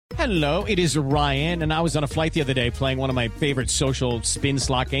Hello, it is Ryan, and I was on a flight the other day playing one of my favorite social spin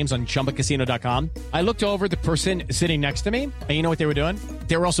slot games on ChumbaCasino.com. I looked over at the person sitting next to me, and you know what they were doing?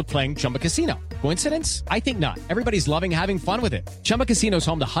 They were also playing Chumba Casino. Coincidence? I think not. Everybody's loving having fun with it. Chumba Casino is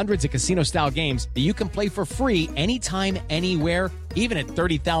home to hundreds of casino-style games that you can play for free anytime, anywhere, even at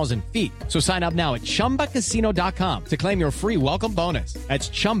 30,000 feet. So sign up now at ChumbaCasino.com to claim your free welcome bonus. That's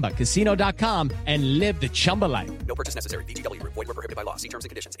ChumbaCasino.com and live the Chumba life. No purchase necessary. VGW. Void where prohibited by law. See terms and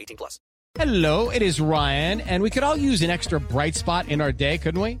conditions. 18+. Hello, it is Ryan, and we could all use an extra bright spot in our day,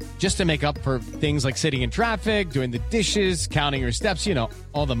 couldn't we? Just to make up for things like sitting in traffic, doing the dishes, counting your steps, you know,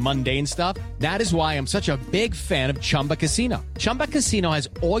 all the mundane stuff. That is why I'm such a big fan of Chumba Casino. Chumba Casino has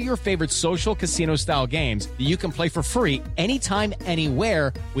all your favorite social casino-style games that you can play for free anytime,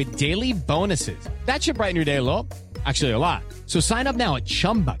 anywhere with daily bonuses. That should brighten your day a little. Actually, a lot. So sign up now at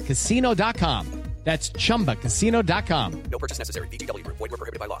ChumbaCasino.com. That's ChumbaCasino.com. No purchase necessary. VGW. Void where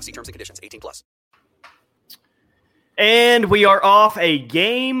prohibited by law. See terms and conditions. 18+. And we are off a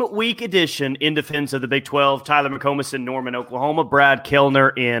game week edition in defense of the Big 12. Tyler McComas in Norman, Oklahoma. Brad Kellner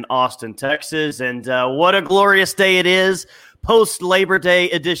in Austin, Texas. And what a glorious day it is. Post-Labor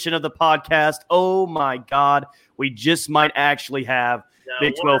Day edition of the podcast. Oh, my God. We just might actually have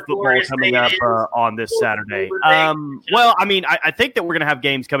Big 12 football coming up on this Saturday. Well, I mean, I think that we're going to have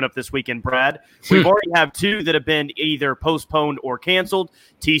games coming up this weekend, Brad. We've already have two that have been either postponed or canceled,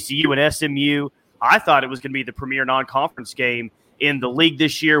 TCU and SMU. I thought it was going to be the premier non-conference game in the league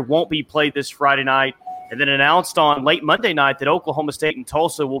this year. Won't be played this Friday night. And then announced on late Monday night that Oklahoma State and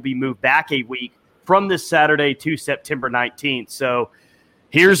Tulsa will be moved back a week from this Saturday to September 19th. So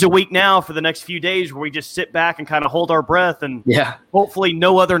here's a week now for the next few days where we just sit back and kind of hold our breath, and hopefully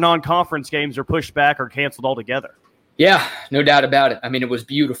no other non-conference games are pushed back or canceled altogether. Yeah, no doubt about it. I mean, it was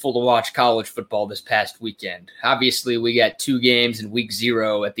beautiful to watch college football this past weekend. Obviously, we got 2 games in week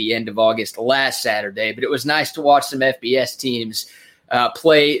 0 at the end of August last Saturday, but it was nice to watch some FBS teams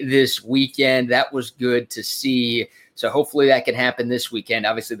play this weekend. That was good to see. So hopefully that can happen this weekend.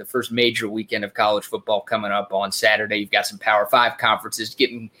 Obviously, the first major weekend of college football coming up on Saturday. You've got some Power 5 conferences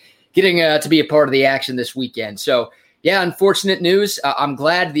getting to be a part of the action this weekend. So, yeah, unfortunate news. I'm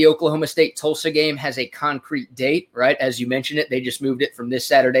glad the Oklahoma State-Tulsa game has a concrete date, right? As you mentioned it, they just moved it from this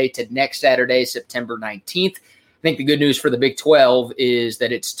Saturday to next Saturday, September 19th. I think the good news for the Big 12 is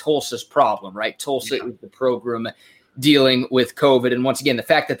that it's Tulsa's problem, right? Tulsa is the program dealing with COVID. And once again, the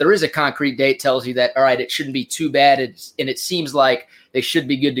fact that there is a concrete date tells you that, all right, it shouldn't be too bad. And it seems like they should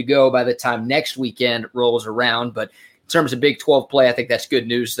be good to go by the time next weekend rolls around. But in terms of Big 12 play, I think that's good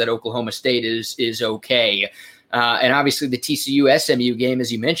news that Oklahoma State is okay. And obviously the TCU SMU game,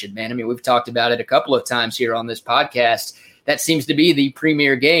 as you mentioned, man, I mean, we've talked about it a couple of times here on this podcast. That seems to be the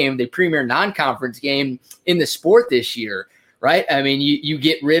premier game, the premier non-conference game in the sport this year. Right? I mean, you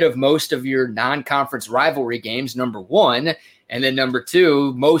get rid of most of your non-conference rivalry games, number one. And then number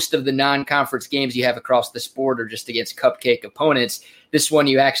two, most of the non-conference games you have across the sport are just against cupcake opponents. This one,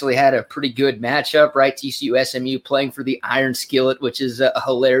 you actually had a pretty good matchup, right? TCU, SMU playing for the Iron Skillet, which is a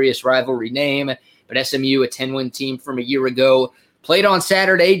hilarious rivalry name. But SMU, a 10-win team from a year ago, played on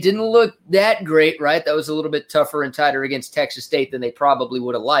Saturday. Didn't look that great, right? That was a little bit tougher and tighter against Texas State than they probably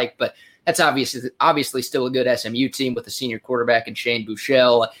would have liked. But that's obviously still a good SMU team with the senior quarterback and Shane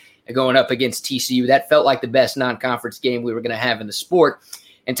Buechele going up against TCU. That felt like the best non-conference game we were going to have in the sport.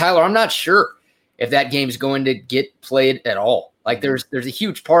 And Tyler, I'm not sure if that game's going to get played at all. Like there's a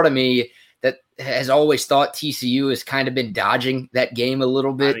huge part of me that has always thought TCU has kind of been dodging that game a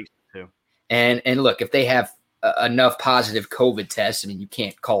little bit. I think so too. And look, if they have enough positive COVID tests, I mean, you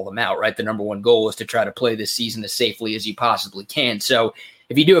can't call them out, right? The number one goal is to try to play this season as safely as you possibly can. So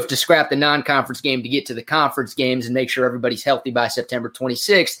if you do have to scrap the non-conference game to get to the conference games and make sure everybody's healthy by September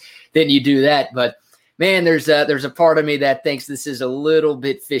 26th, then you do that. But man, there's a part of me that thinks this is a little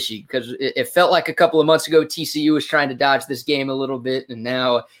bit fishy because it felt like a couple of months ago TCU was trying to dodge this game a little bit, and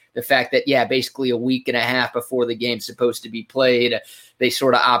now the fact that basically a week and a half before the game's supposed to be played, they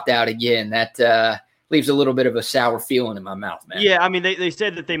sort of opt out again. That leaves a little bit of a sour feeling in my mouth, man. Yeah, I mean, they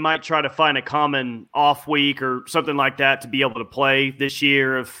said that they might try to find a common off week or something like that to be able to play this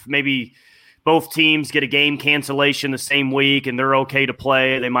year. If maybe both teams get a game cancellation the same week and they're okay to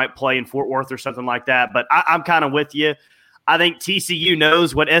play, they might play in Fort Worth or something like that. But I'm kind of with you. I think TCU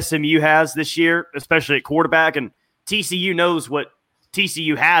knows what SMU has this year, especially at quarterback, and TCU knows what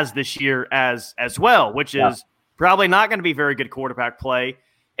TCU has this year as well, which is probably not going to be very good quarterback play.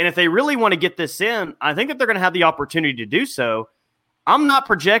 And if they really want to get this in, I think that they're going to have the opportunity to do so. I'm not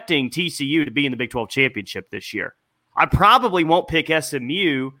projecting TCU to be in the Big 12 championship this year. I probably won't pick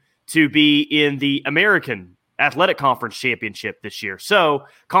SMU to be in the American athletic conference championship this year. So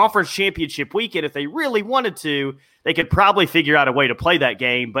conference championship weekend, if they really wanted to, they could probably figure out a way to play that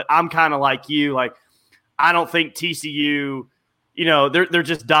game. But I'm kind of like you, like, I don't think TCU, they're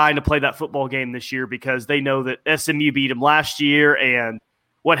just dying to play that football game this year because they know that SMU beat them last year, and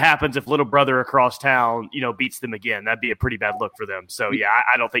what happens if little brother across town, beats them again? That'd be a pretty bad look for them. So, yeah,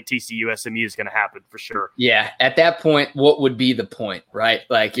 I don't think TCU SMU is going to happen for sure. Yeah, at that point, what would be the point, right?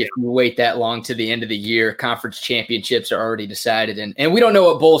 Like, if you wait that long to the end of the year, conference championships are already decided, and we don't know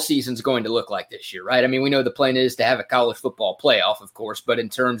what bowl season's going to look like this year, right? I mean, we know the plan is to have a college football playoff, of course, but in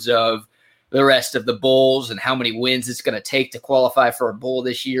terms of the rest of the bowls and how many wins it's going to take to qualify for a bowl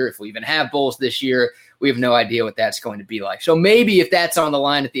this year, if we even have bowls this year, we have no idea what that's going to be like. So maybe if that's on the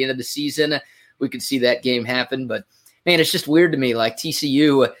line at the end of the season, we could see that game happen. But, man, it's just weird to me. Like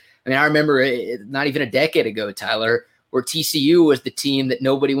TCU, I mean, I remember not even a decade ago, Tyler, where TCU was the team that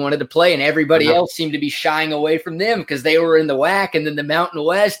nobody wanted to play, and everybody else seemed to be shying away from them because they were in the WAC and then the Mountain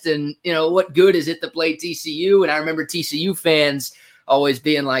West. And, what good is it to play TCU? And I remember TCU fans always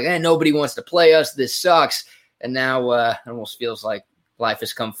being like, nobody wants to play us. This sucks. And now it almost feels like life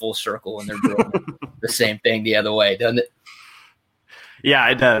has come full circle and they're doing the same thing the other way, doesn't it? Yeah,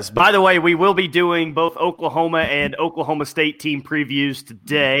 it does. By the way, we will be doing both Oklahoma and Oklahoma State team previews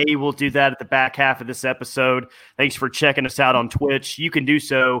today. We'll do that at the back half of this episode. Thanks for checking us out on Twitch. You can do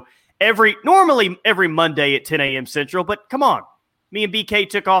so normally every Monday at 10 a.m. Central, but come on. Me and BK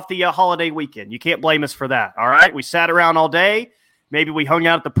took off the holiday weekend. You can't blame us for that, all right? We sat around all day. Maybe we hung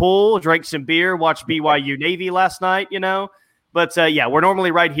out at the pool, drank some beer, watched BYU Navy last night, But, we're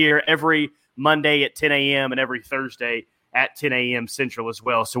normally right here every Monday at 10 a.m. and every Thursday at 10 a.m. Central as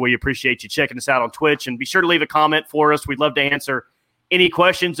well. So we appreciate you checking us out on Twitch. And be sure to leave a comment for us. We'd love to answer any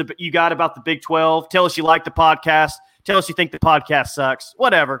questions you got about the Big 12. Tell us you like the podcast. Tell us you think the podcast sucks.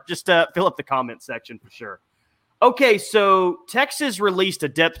 Whatever. Just fill up the comment section for sure. Okay, so Texas released a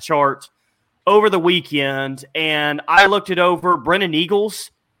depth chart over the weekend, and I looked it over. Brennan Eagles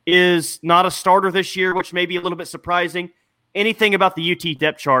is not a starter this year, which may be a little bit surprising. Anything about the UT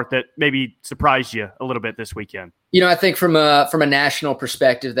depth chart that maybe surprised you a little bit this weekend? I think from a national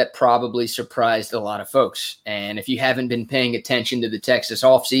perspective, that probably surprised a lot of folks. And if you haven't been paying attention to the Texas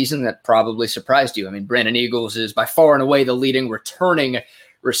offseason, that probably surprised you. I mean, Brennan Eagles is by far and away the leading returning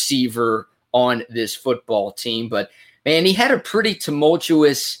receiver on this football team. But, man, he had a pretty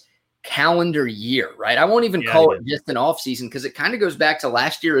tumultuous calendar year, right? I won't even call it just an offseason because it kind of goes back to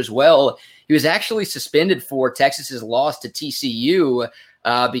last year as well. He was actually suspended for Texas's loss to TCU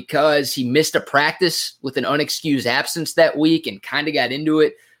because he missed a practice with an unexcused absence that week and kind of got into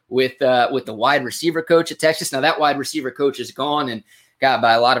it with the wide receiver coach at Texas. Now that wide receiver coach is gone, and got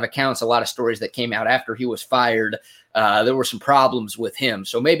by a lot of accounts, a lot of stories that came out after he was fired. There were some problems with him.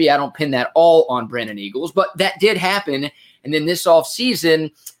 So maybe I don't pin that all on Brennan Eagles, but that did happen. And then this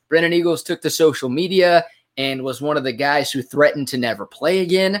offseason, Brennan Eagles took to social media and was one of the guys who threatened to never play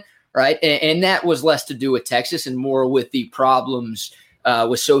again, right? And that was less to do with Texas and more with the problems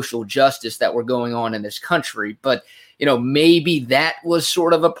with social justice that were going on in this country. But, maybe that was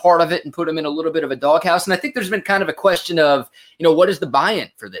sort of a part of it and put him in a little bit of a doghouse. And I think there's been kind of a question of, what is the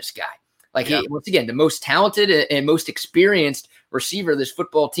buy-in for this guy? Once again, the most talented and most experienced receiver this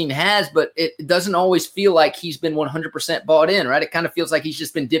football team has, but it doesn't always feel like he's been 100% bought in, right? It kind of feels like he's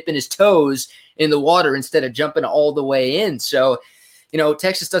just been dipping his toes in the water instead of jumping all the way in. So,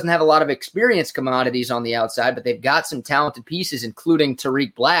 Texas doesn't have a lot of experienced commodities on the outside, but they've got some talented pieces, including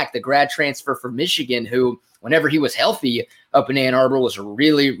Tariq Black, the grad transfer from Michigan, who, whenever he was healthy up in Ann Arbor, was a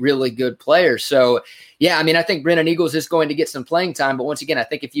really, really good player. So, I think Brennan Eagles is going to get some playing time. But once again, I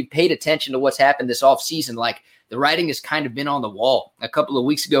think if you paid attention to what's happened this offseason, like the writing has kind of been on the wall. A couple of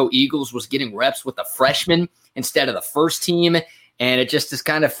weeks ago, Eagles was getting reps with the freshman instead of the first team. And it just has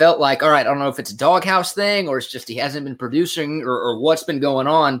kind of felt like, all right, I don't know if it's a doghouse thing or it's just he hasn't been producing or what's been going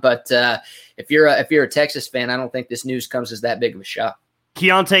on. But if you're a Texas fan, I don't think this news comes as that big of a shock.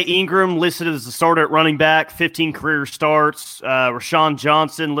 Keontae Ingram listed as the starter at running back, 15 career starts. Rashawn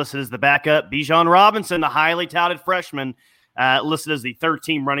Johnson listed as the backup. Bijan Robinson, the highly touted freshman, listed as the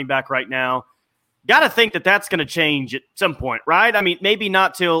third-team running back right now. Got to think that that's going to change at some point, right? I mean, maybe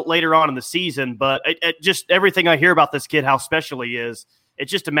not till later on in the season, but it just everything I hear about this kid, how special he is,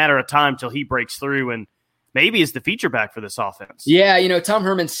 it's just a matter of time till he breaks through and maybe is the feature back for this offense. Yeah, Tom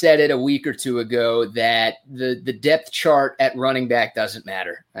Herman said it a week or two ago that the depth chart at running back doesn't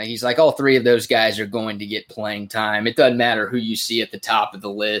matter. He's like, all three of those guys are going to get playing time. It doesn't matter who you see at the top of the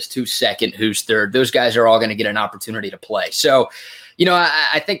list, who's second, who's third. Those guys are all going to get an opportunity to play. So,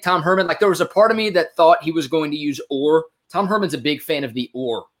 I think Tom Herman, there was a part of me that thought he was going to use or Tom Herman's a big fan of the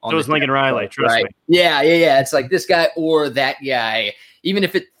or. So is Lincoln Riley, trust me. Yeah. It's like this guy or that guy. Even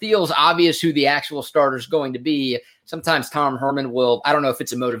if it feels obvious who the actual starter is going to be, sometimes Tom Herman will, I don't know if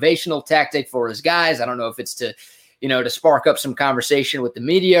it's a motivational tactic for his guys. I don't know if it's to spark up some conversation with the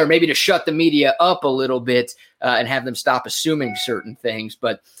media or maybe to shut the media up a little bit and have them stop assuming certain things.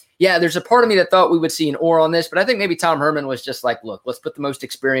 But yeah, there's a part of me that thought we would see an or on this, but I think maybe Tom Herman was just like, look, let's put the most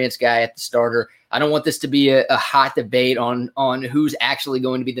experienced guy at the starter. I don't want this to be a hot debate on who's actually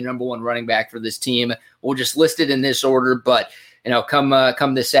going to be the number one running back for this team. We'll just list it in this order, but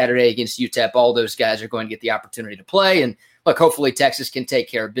come this Saturday against UTEP, all those guys are going to get the opportunity to play. And look, hopefully Texas can take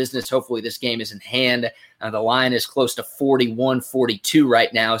care of business. Hopefully this game is in hand. The line is close to 41-42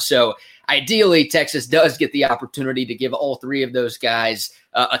 right now. So ideally, Texas does get the opportunity to give all three of those guys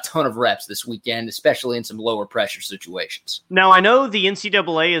a ton of reps this weekend, especially in some lower pressure situations. Now, I know the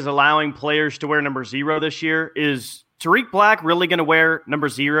NCAA is allowing players to wear number 0 this year. Is Tariq Black really going to wear number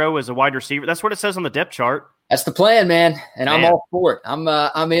 0 as a wide receiver? That's what it says on the depth chart. That's the plan, man. And I'm all for it.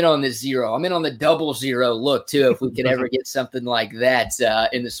 I'm in on this 0. I'm in on the 00 look, too, if we could ever get something like that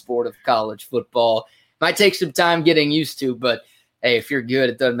in the sport of college football. Might take some time getting used to, but hey, if you're good,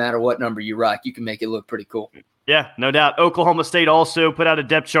 it doesn't matter what number you rock. You can make it look pretty cool. Yeah, no doubt. Oklahoma State also put out a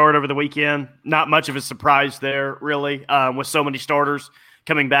depth chart over the weekend. Not much of a surprise there, really, with so many starters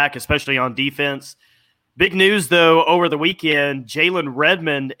coming back, especially on defense. Big news, though, over the weekend, Jalen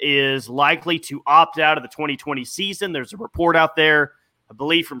Redmond is likely to opt out of the 2020 season. There's a report out there, I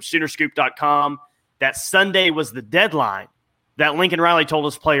believe from Soonerscoop.com, that Sunday was the deadline that Lincoln Riley told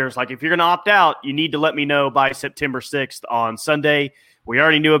his players, like, if you're going to opt out, you need to let me know by September 6th on Sunday. We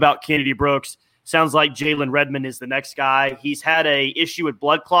already knew about Kennedy Brooks. Sounds like Jalen Redmond is the next guy. He's had a issue with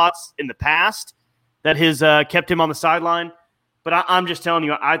blood clots in the past that has kept him on the sideline. But I'm just telling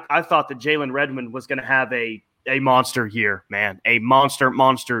you, I thought that Jalen Redmond was going to have a monster year, man, a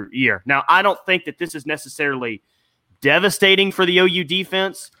monster year. Now, I don't think that this is necessarily devastating for the OU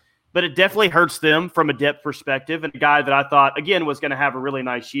defense, but it definitely hurts them from a depth perspective, and a guy that I thought, again, was going to have a really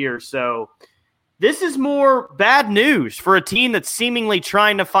nice year. So this is more bad news for a team that's seemingly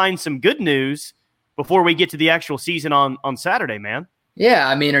trying to find some good news before we get to the actual season on Saturday, man. Yeah,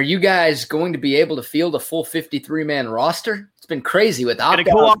 I mean, are you guys going to be able to field a full 53-man roster? It's been crazy with opt-outs.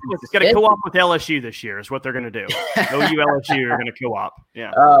 It's going to co-op with LSU this year is what they're going to do. OU LSU are going to co-op.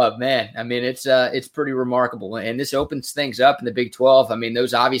 Yeah. Oh, man. I mean, it's pretty remarkable. And this opens things up in the Big 12. I mean,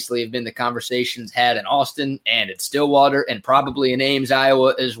 those obviously have been the conversations had in Austin and at Stillwater and probably in Ames,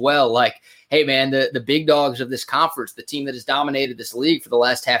 Iowa as well. Like, hey, man, the big dogs of this conference, the team that has dominated this league for the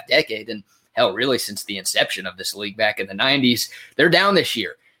last half decade, and hell, really since the inception of this league back in the 90s, they're down this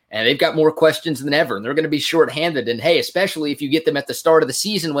year. And they've got more questions than ever, and they're going to be shorthanded. And, hey, especially if you get them at the start of the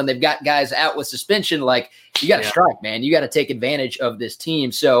season when they've got guys out with suspension, like, you got to strike, man. You got to take advantage of this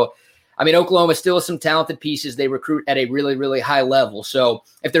team. So, I mean, Oklahoma still has some talented pieces. They recruit at a really, really high level. So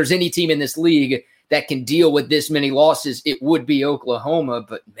if there's any team in this league that can deal with this many losses, it would be Oklahoma.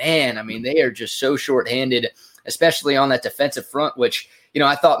 But, man, I mean, they are just so shorthanded, especially on that defensive front, which,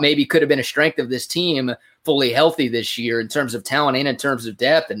 I thought maybe could have been a strength of this team fully healthy this year in terms of talent and in terms of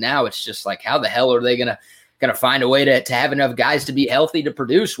depth. And now it's just like, how the hell are they going to find a way to have enough guys to be healthy to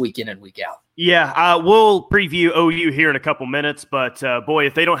produce week in and week out? Yeah, we'll preview OU here in a couple minutes, but boy,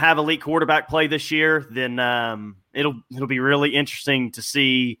 if they don't have elite quarterback play this year, then it'll be really interesting to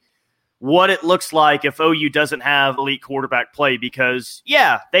see what it looks like if OU doesn't have elite quarterback play, because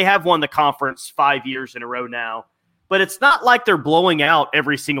they have won the conference 5 years in a row now, but it's not like they're blowing out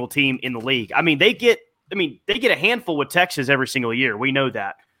every single team in the league. I mean, they get a handful with Texas every single year. We know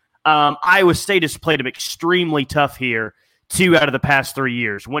that. Iowa State has played them extremely tough here 2 out of the past 3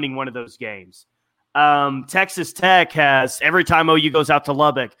 years, winning one of those games. Texas Tech has, every time OU goes out to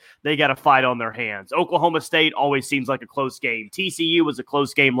Lubbock, they got a fight on their hands. Oklahoma State always seems like a close game. TCU was a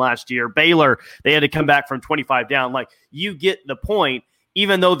close game last year. Baylor, they had to come back from 25 down. Like, you get the point.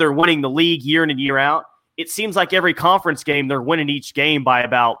 Even though they're winning the league year in and year out, it seems like every conference game, they're winning each game by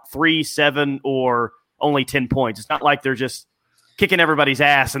about 3, 7, or only 10 points. It's not like they're just kicking everybody's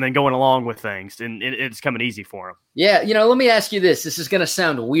ass and then going along with things, and it's coming easy for them. Yeah, let me ask you this. This is going to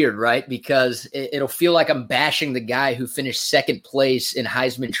sound weird, right? Because it'll feel like I'm bashing the guy who finished second place in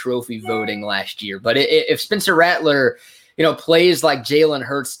Heisman Trophy voting last year. But if Spencer Rattler, plays like Jalen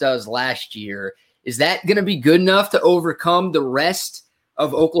Hurts does last year, is that going to be good enough to overcome the rest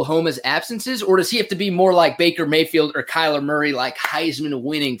of Oklahoma's absences? Or does he have to be more like Baker Mayfield or Kyler Murray, like Heisman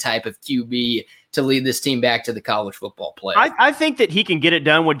winning type of QB to lead this team back to the college football play? I think that he can get it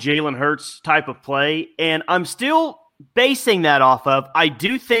done with Jalen Hurts type of play, and I'm still basing that off of, I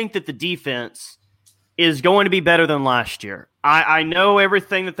do think that the defense is going to be better than last year. I know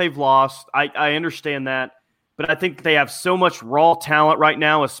everything that they've lost. I understand that. But I think they have so much raw talent right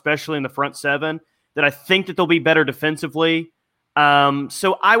now, especially in the front seven, that I think that they'll be better defensively.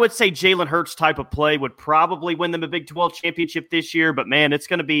 So I would say Jalen Hurts type of play would probably win them a Big 12 championship this year. But, man,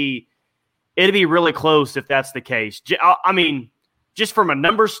 it'd be really close if that's the case. I mean, just from a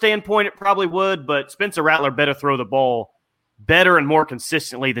numbers standpoint, it probably would. But Spencer Rattler better throw the ball better and more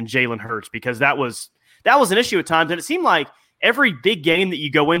consistently than Jalen Hurts, because that was an issue at times. And it seemed like every big game that you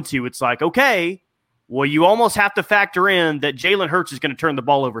go into, it's like, okay, well, you almost have to factor in that Jalen Hurts is going to turn the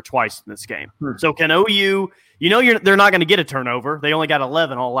ball over twice in this game. So can OU, they're not going to get a turnover. They only got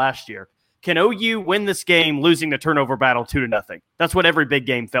 11 all last year. Can OU win this game losing the turnover battle 2-0? That's what every big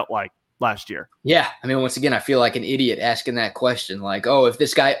game felt like last year. Yeah. I mean, once again, I feel like an idiot asking that question. Like, oh, if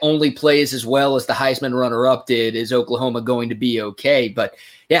this guy only plays as well as the Heisman runner-up did, is Oklahoma going to be okay? But,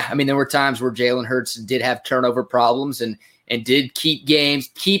 yeah, I mean, there were times where Jalen Hurts did have turnover problems and did keep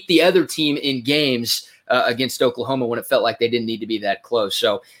the other team in games against Oklahoma when it felt like they didn't need to be that close.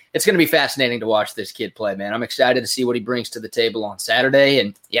 So it's going to be fascinating to watch this kid play, man. I'm excited to see what he brings to the table on Saturday.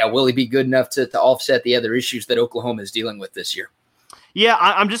 And, yeah, will he be good enough to offset the other issues that Oklahoma is dealing with this year? Yeah,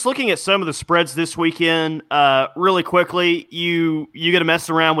 I'm just looking at some of the spreads this weekend really quickly. You get to mess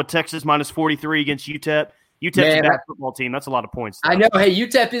around with Texas minus 43 against UTEP. UTEP's a bad football team. That's a lot of points, though. I know. Hey,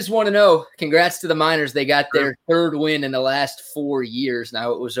 UTEP is 1-0. Congrats to the Miners. They got their third win in the last 4 years.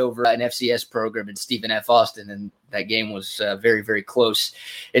 Now, it was over an FCS program in Stephen F. Austin, and that game was very, very close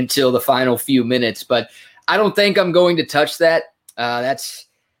until the final few minutes. But I don't think I'm going to touch that. That's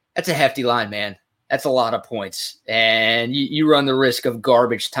a hefty line, man. That's a lot of points. And you run the risk of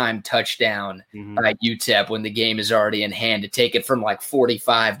garbage time touchdown by UTEP when the game is already in hand to take it from like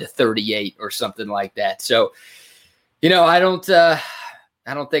 45 to 38 or something like that. So, I don't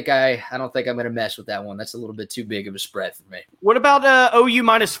think I'm going to mess with that one. That's a little bit too big of a spread for me. What about OU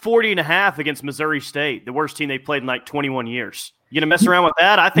minus 40.5 against Missouri State, the worst team they played in like 21 years? You going to mess around with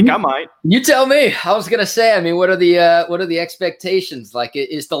that? I think I might. You tell me. I was going to say, I mean, what are the expectations? Like,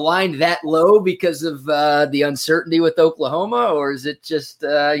 is the line that low because of the uncertainty with Oklahoma, or is it just,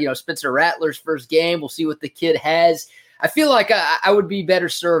 Spencer Rattler's first game? We'll see what the kid has. I feel like I would be better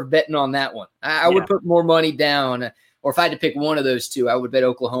served betting on that one. I would put more money down, or if I had to pick one of those two, I would bet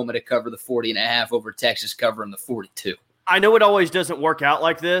Oklahoma to cover the 40.5 over Texas covering the 42. I know it always doesn't work out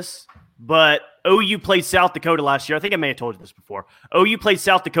like this, but OU played South Dakota last year. I think I may have told you this before. OU played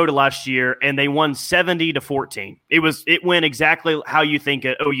South Dakota last year, and they won 70-14. It went exactly how you think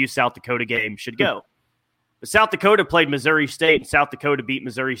an OU South Dakota game should go. But South Dakota played Missouri State, and South Dakota beat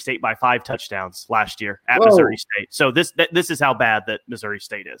Missouri State by 5 touchdowns last year at Missouri State. So this is how bad that Missouri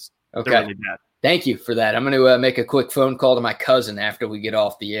State is. Okay. They're really bad. Thank you for that. I'm going to make a quick phone call to my cousin after we get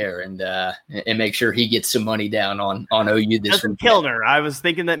off the air and make sure he gets some money down on OU this week. Kilner. I was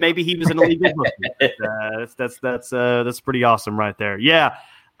thinking that maybe he was an illegal bookie. That's pretty awesome right there. Yeah,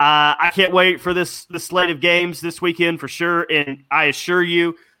 I can't wait for this slate of games this weekend for sure. And I assure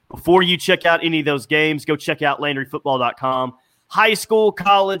you, before you check out any of those games, go check out LandryFootball.com. High school,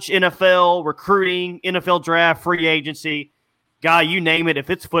 college, NFL, recruiting, NFL draft, free agency. Guy, you name it. If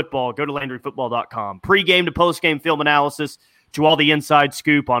it's football, go to LandryFootball.com. Pre-game to post-game film analysis to all the inside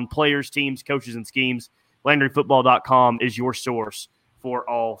scoop on players, teams, coaches, and schemes. LandryFootball.com is your source for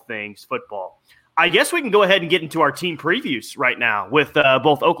all things football. I guess we can go ahead and get into our team previews right now with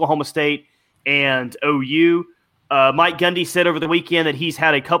both Oklahoma State and OU. Mike Gundy said over the weekend that he's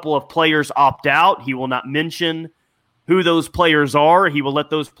had a couple of players opt out. He will not mention who those players are. He will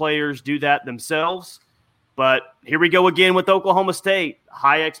let those players do that themselves. But here we go again with Oklahoma State.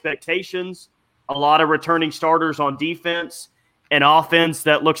 High expectations, a lot of returning starters on defense, an offense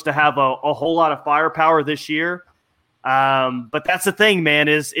that looks to have a whole lot of firepower this year. But that's the thing, man,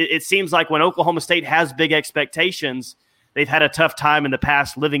 is it seems like when Oklahoma State has big expectations, they've had a tough time in the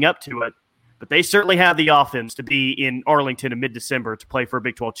past living up to it. But they certainly have the offense to be in Arlington in mid-December to play for a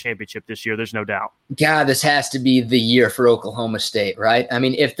Big 12 championship this year. There's no doubt. God, this has to be the year for Oklahoma State, right? I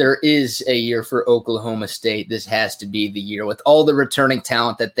mean, if there is a year for Oklahoma State, this has to be the year. With all the returning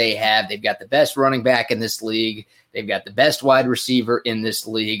talent that they have, they've got the best running back in this league. They've got the best wide receiver in this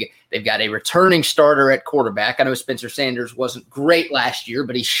league. They've got a returning starter at quarterback. I know Spencer Sanders wasn't great last year,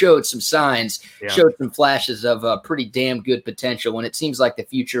 but he showed some signs, showed some flashes of pretty damn good potential, and it seems like the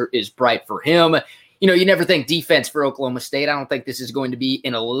future is bright for him. You never think defense for Oklahoma State. I don't think this is going to be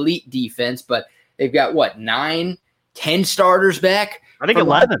an elite defense, but they've got, 9, 10 starters back? I think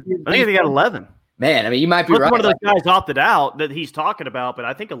 11. I think they got 11. Man, I mean, you might be right. One of those guys opted out that he's talking about, but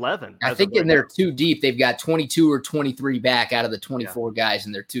I think 11. I think in their two deep, they've got 22 or 23 back out of the 24 guys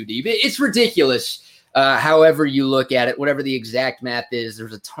in their two deep. It's ridiculous however you look at it, whatever the exact math is,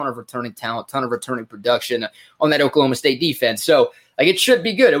 there's a ton of returning talent, ton of returning production on that Oklahoma State defense. So like it should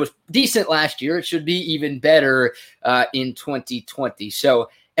be good. It was decent last year. It should be even better in 2020. So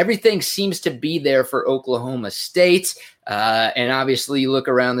everything seems to be there for Oklahoma State. And obviously you look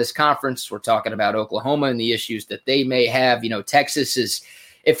around this conference, we're talking about Oklahoma and the issues that they may have.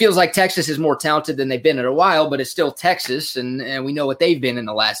 It feels like Texas is more talented than they've been in a while, but it's still Texas, and we know what they've been in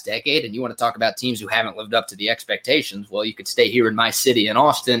the last decade. And you want to talk about teams who haven't lived up to the expectations. Well, you could stay here in my city in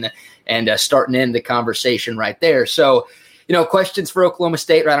Austin and start and end the conversation right there. So, questions for Oklahoma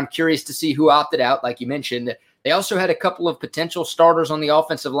State, right? I'm curious to see who opted out, like you mentioned. They also had a couple of potential starters on the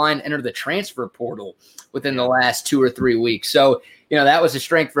offensive line enter the transfer portal within the last 2 or 3 weeks. So, that was a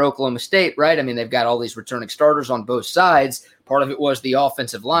strength for Oklahoma State, right? I mean, they've got all these returning starters on both sides. Part of it was the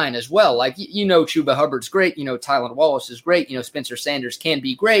offensive line as well. Like, Chuba Hubbard's great. Tylan Wallace is great. Spencer Sanders can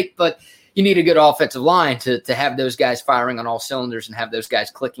be great, but you need a good offensive line to have those guys firing on all cylinders and have those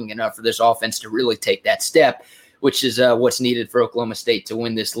guys clicking enough for this offense to really take that step, which is what's needed for Oklahoma State to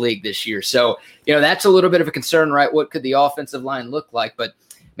win this league this year. So, that's a little bit of a concern, right? What could the offensive line look like? But,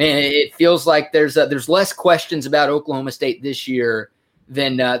 man, it feels like there's less questions about Oklahoma State this year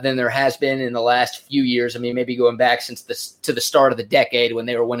than there has been in the last few years. I mean, maybe going back to the start of the decade when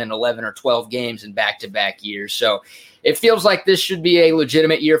they were winning 11 or 12 games in back-to-back years. So it feels like this should be a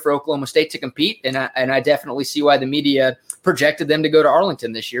legitimate year for Oklahoma State to compete, and I definitely see why the media projected them to go to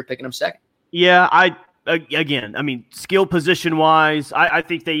Arlington this year, picking them second. Yeah, skill position-wise, I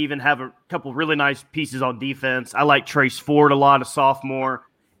think they even have a couple really nice pieces on defense. I like Trace Ford a lot, a sophomore.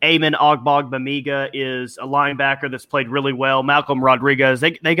 Amen Ogbongbemiga is a linebacker that's played really well. Malcolm Rodriguez,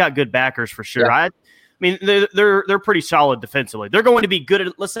 they got good backers for sure. Yeah. They're pretty solid defensively. They're going to be good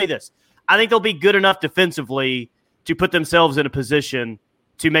at, let's say this, I think they'll be good enough defensively to put themselves in a position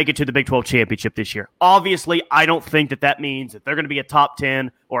to make it to the Big 12 championship this year. Obviously, I don't think that means that they're going to be a top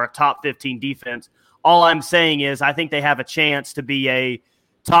 10 or a top 15 defense. All I'm saying is I think they have a chance to be a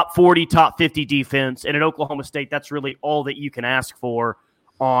top 40, top 50 defense. And at Oklahoma State, that's really all that you can ask for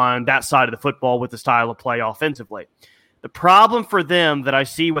on that side of the football with the style of play offensively. The problem for them that I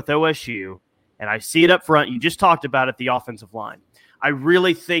see with OSU, and I see it up front, you just talked about it, the offensive line. I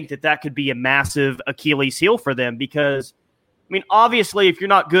really think that could be a massive Achilles heel for them because, obviously, if you're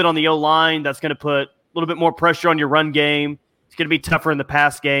not good on the O-line, that's going to put a little bit more pressure on your run game. It's going to be tougher in the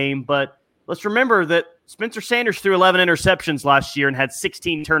pass game. But let's remember that Spencer Sanders threw 11 interceptions last year and had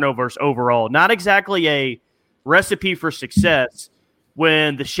 16 turnovers overall. Not exactly a recipe for success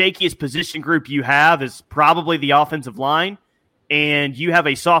when the shakiest position group you have is probably the offensive line, and you have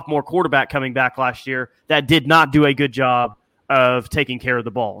a sophomore quarterback coming back last year that did not do a good job of taking care of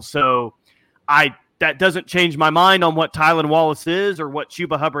the ball. So that doesn't change my mind on what Tylan Wallace is or what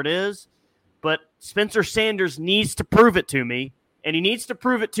Chuba Hubbard is, but Spencer Sanders needs to prove it to me, and he needs to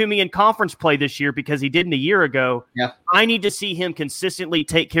prove it to me in conference play this year because he didn't a year ago. Yeah. I need to see him consistently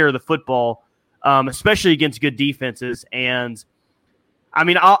take care of the football, especially against good defenses. And I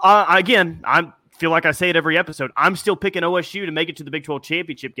feel like I say it every episode. I'm still picking OSU to make it to the Big 12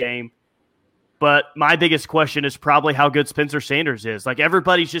 championship game. But my biggest question is probably how good Spencer Sanders is. Like,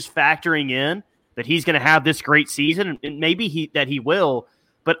 everybody's just factoring in that he's going to have this great season, and maybe he will.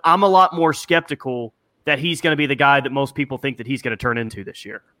 But I'm a lot more skeptical that he's going to be the guy that most people think that he's going to turn into this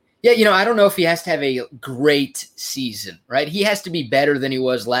year. Yeah, I don't know if he has to have a great season, right? He has to be better than he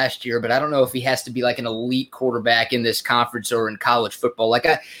was last year, but I don't know if he has to be like an elite quarterback in this conference or in college football. Like,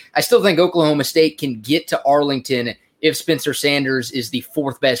 I still think Oklahoma State can get to Arlington if Spencer Sanders is the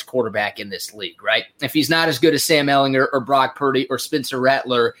fourth best quarterback in this league, right? If he's not as good as Sam Ehlinger or Brock Purdy or Spencer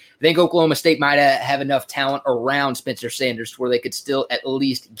Rattler, I think Oklahoma State might have enough talent around Spencer Sanders to where they could still at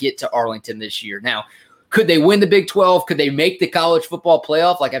least get to Arlington this year. Now, could they win the Big 12? Could they make the college football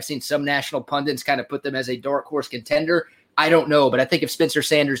playoff? Like, I've seen some national pundits kind of put them as a dark horse contender. I don't know, but I think if Spencer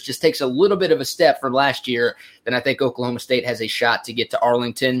Sanders just takes a little bit of a step from last year, then I think Oklahoma State has a shot to get to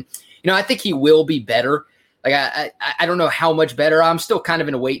Arlington. I think he will be better. Like, I don't know how much better. I'm still kind of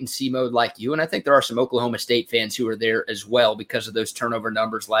in a wait-and-see mode like you, and I think there are some Oklahoma State fans who are there as well because of those turnover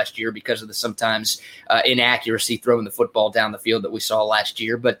numbers last year, because of the sometimes inaccuracy throwing the football down the field that we saw last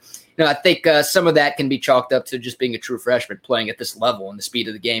year. But I think some of that can be chalked up to just being a true freshman playing at this level and the speed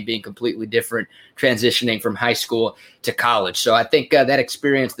of the game being completely different, transitioning from high school to college. So I think that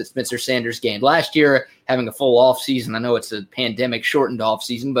experience that Spencer Sanders gained last year, having a full offseason, I know it's a pandemic-shortened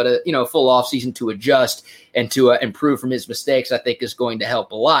offseason, but a full offseason to adjust and to improve from his mistakes, I think is going to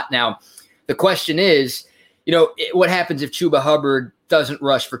help a lot. Now, the question is, what happens if Chuba Hubbard doesn't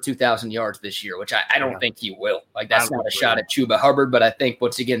rush for 2,000 yards this year, which I don't think he will. Like, that's not a shot at Chuba Hubbard, but I think,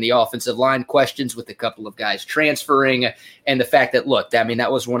 once again, the offensive line questions with a couple of guys transferring and the fact that, look, I mean,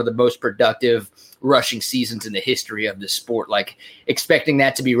 that was one of the most productive rushing seasons in the history of this sport. Like, expecting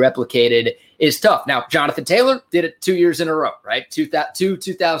that to be replicated is tough. Now, Jonathan Taylor did it 2 years in a row, right? Two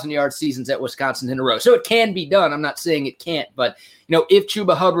 2,000-yard seasons at Wisconsin in a row. So it can be done. I'm not saying it can't, but, if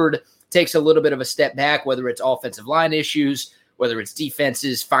Chuba Hubbard takes a little bit of a step back, whether it's offensive line issues, whether it's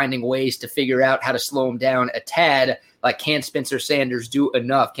defenses finding ways to figure out how to slow him down a tad, like, can Spencer Sanders do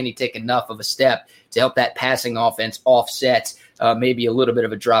enough? Can he take enough of a step to help that passing offense offset maybe a little bit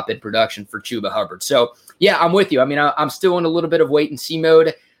of a drop in production for Chuba Hubbard? So, yeah, I'm with you. I mean, I'm still in a little bit of wait and see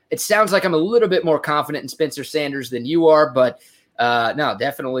mode. It sounds like I'm a little bit more confident in Spencer Sanders than you are, but no,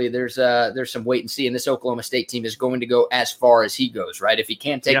 definitely there's some wait and see, and this Oklahoma State team is going to go as far as he goes, right? If he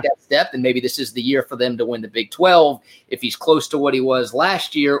can't take that step, then maybe this is the year for them to win the Big 12. If he's close to what he was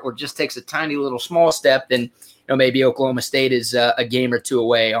last year or just takes a tiny little small step, then maybe Oklahoma State is a game or two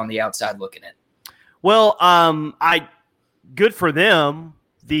away on the outside looking in. Well, good for them.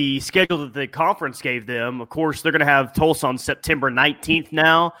 The schedule that the conference gave them, of course, they're going to have Tulsa on September 19th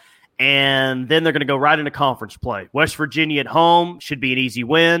now. And then they're going to go right into conference play. West Virginia at home should be an easy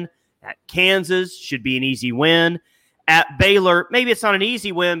win. At Kansas should be an easy win. At Baylor, maybe it's not an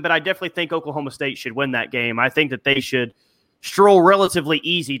easy win, but I definitely think Oklahoma State should win that game. I think that they should stroll relatively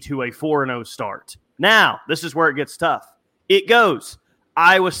easy to a 4-0 start. Now, this is where it gets tough. It goes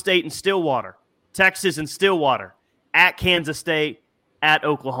Iowa State and Stillwater, Texas and Stillwater, at Kansas State, at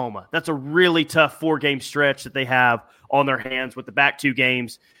Oklahoma. That's a really tough 4-game stretch that they have on their hands with the back 2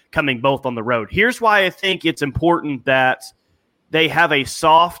 games coming both on the road. Here's why I think it's important that they have a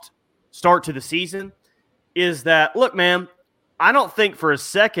soft start to the season is that, look, man, I don't think for a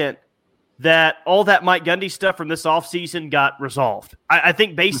second that all that Mike Gundy stuff from this offseason got resolved. I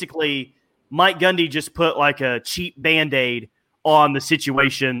think basically Mike Gundy just put like a cheap Band-Aid on the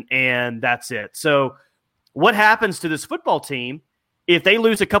situation, and that's it. So what happens to this football team if they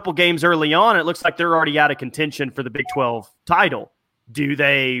lose a couple games early on? It looks like they're already out of contention for the Big 12 title. Do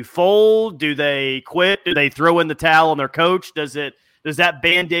they fold? Do they quit? Do they throw in the towel on their coach? Does that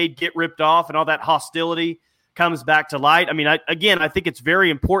Band-Aid get ripped off and all that hostility comes back to light? I mean, I think it's very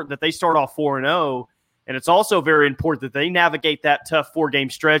important that they start off 4-0, and it's also very important that they navigate that tough 4-game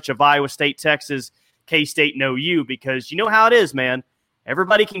stretch of Iowa State, Texas, K-State, and OU, because you know how it is, man.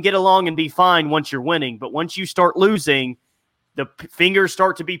 Everybody can get along and be fine once you're winning, but once you start losing, the fingers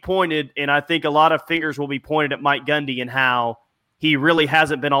start to be pointed, and I think a lot of fingers will be pointed at Mike Gundy and how he really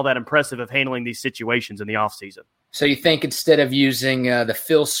hasn't been all that impressive of handling these situations in the offseason. So you think instead of using the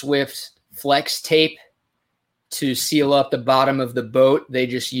Phil Swift flex tape to seal up the bottom of the boat, they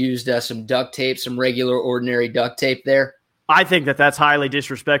just used some duct tape, some regular ordinary duct tape there? I think that that's highly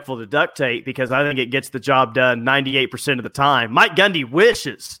disrespectful to duct tape because I think it gets the job done 98% of the time. Mike Gundy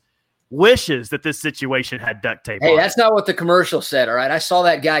wishes that this situation had duct tape on. That's not what the commercial said, all right? I saw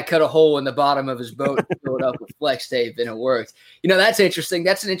that guy cut a hole in the bottom of his boat and fill it up with flex tape, and it worked. That's interesting.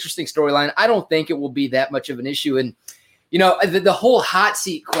 That's an interesting storyline. I don't think it will be that much of an issue. And, the whole hot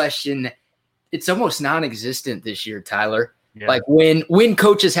seat question, it's almost non-existent this year, Tyler. Yeah. Like when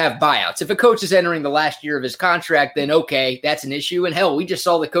coaches have buyouts. If a coach is entering the last year of his contract, then okay, that's an issue. And hell, we just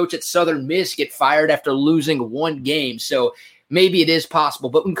saw the coach at Southern Miss get fired after losing 1 game. So maybe it is possible.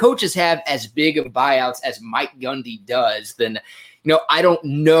 But when coaches have as big of buyouts as Mike Gundy does, then, I don't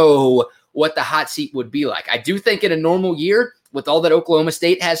know what the hot seat would be like. I do think in a normal year, with all that Oklahoma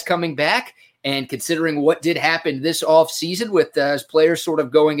State has coming back, and considering what did happen this offseason with his players sort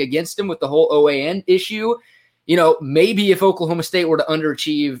of going against him with the whole OAN issue, maybe if Oklahoma State were to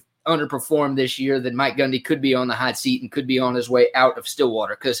underperform this year, then Mike Gundy could be on the hot seat and could be on his way out of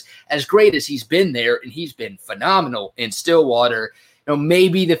Stillwater. Because as great as he's been there, and he's been phenomenal in Stillwater,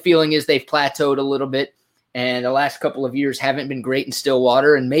 maybe the feeling is they've plateaued a little bit, and the last couple of years haven't been great in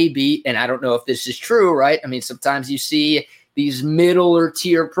Stillwater. And maybe, and I don't know if this is true, right? I mean, sometimes you see these middle or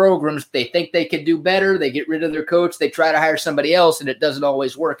tier programs, they think they can do better. They get rid of their coach. They try to hire somebody else, and it doesn't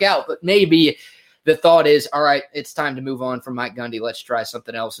always work out. But maybe the thought is, all right, it's time to move on from Mike Gundy. Let's try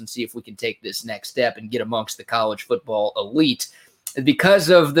something else and see if we can take this next step and get amongst the college football elite. Because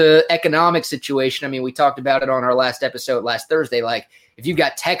of the economic situation, I mean, we talked about it on our last episode last Thursday. Like, if you've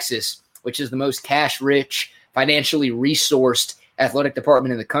got Texas, which is the most cash-rich, financially resourced athletic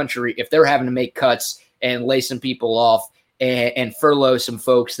department in the country, if they're having to make cuts and lay some people off and furlough some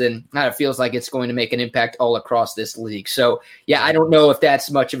folks, then it feels like it's going to make an impact all across this league. So, yeah, I don't know if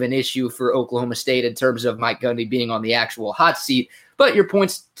that's much of an issue for Oklahoma State in terms of Mike Gundy being on the actual hot seat. But your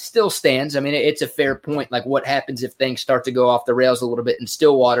point still stands. I mean, it's a fair point. Like, what happens if things start to go off the rails a little bit in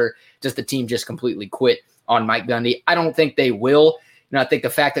Stillwater? Does the team just completely quit on Mike Gundy? I don't think they will. I think the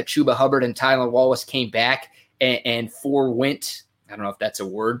fact that Chuba Hubbard and Tylan Wallace came back and forewent, I don't know if that's a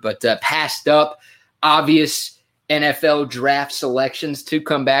word, but passed up obvious NFL draft selections to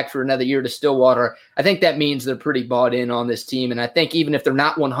come back for another year to Stillwater, I think that means they're pretty bought in on this team. And I think even if they're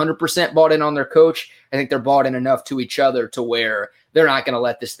not 100% bought in on their coach, I think they're bought in enough to each other to where they're not going to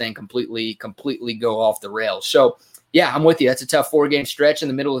let this thing completely go off the rails. So, yeah, I'm with you. That's a tough 4-game stretch in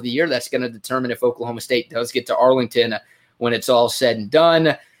the middle of the year. That's going to determine if Oklahoma State does get to Arlington when it's all said and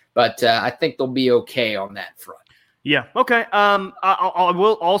done. But I think they'll be okay on that front. Yeah, okay. I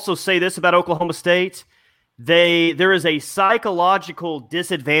will also say this about Oklahoma State. There is a psychological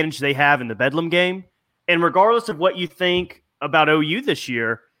disadvantage they have in the Bedlam game. And regardless of what you think about OU this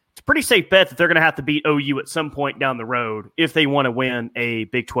year, it's a pretty safe bet that they're going to have to beat OU at some point down the road if they want to win a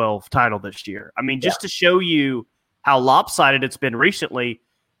Big 12 title this year. I mean, just to show you how lopsided it's been recently,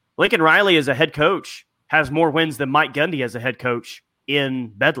 Lincoln Riley as a head coach has more wins than Mike Gundy as a head coach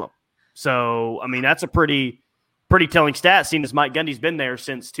in Bedlam. So, I mean, that's a pretty telling stat, seeing as Mike Gundy's been there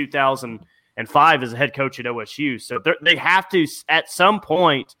since 2005 as a head coach at OSU. So they have to, at some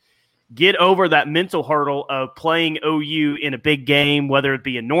point, get over that mental hurdle of playing OU in a big game, whether it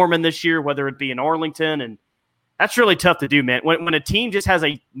be in Norman this year, whether it be in Arlington. And that's really tough to do, man. When a team just has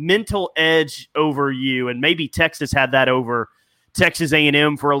a mental edge over you, and maybe Texas had that over Texas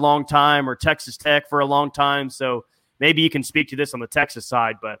A&M for a long time or Texas Tech for a long time. So maybe you can speak to this on the Texas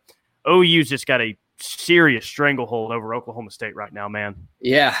side, but OU's just got a serious stranglehold over Oklahoma State right now, man.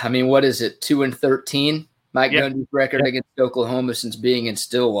 Yeah, I mean, what is it, 2-13? Mike Gundy's record against Oklahoma since being in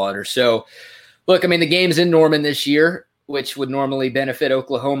Stillwater. So, look, I mean, the game's in Norman this year, which would normally benefit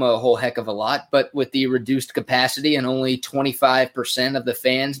Oklahoma a whole heck of a lot. But with the reduced capacity and only 25% of the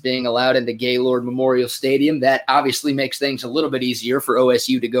fans being allowed into Gaylord Memorial Stadium, that obviously makes things a little bit easier for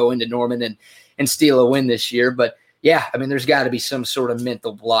OSU to go into Norman and steal a win this year. But yeah, I mean, there's got to be some sort of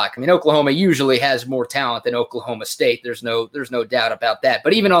mental block. I mean, Oklahoma usually has more talent than Oklahoma State. There's no doubt about that.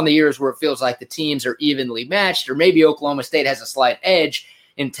 But even on the years where it feels like the teams are evenly matched, or maybe Oklahoma State has a slight edge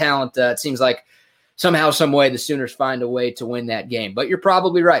in talent, it seems like somehow, some way, the Sooners find a way to win that game. But you're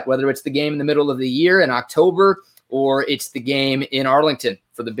probably right, whether it's the game in the middle of the year in October or it's the game in Arlington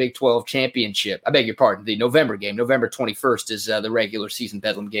for the Big 12 championship. I beg your pardon, the November game. November 21st is the regular season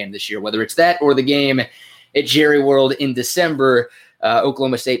Bedlam game this year. Whether it's that or the game at Jerry World in December,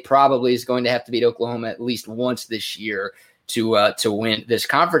 Oklahoma State probably is going to have to beat Oklahoma at least once this year to win this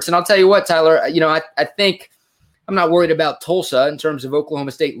conference. And I'll tell you what, Tyler, I think I'm not worried about Tulsa in terms of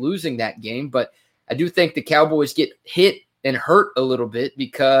Oklahoma State losing that game, but I do think the Cowboys get hit and hurt a little bit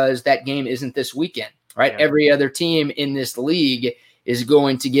because that game isn't this weekend, right? Yeah. Every other team in this league is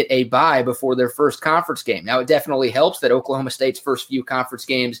going to get a bye before their first conference game. Now, it definitely helps that Oklahoma State's first few conference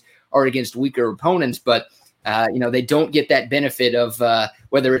games are against weaker opponents, but they don't get that benefit of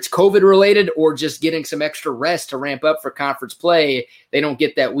whether it's COVID related or just getting some extra rest to ramp up for conference play. They don't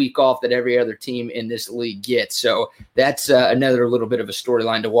get that week off that every other team in this league gets. So that's another little bit of a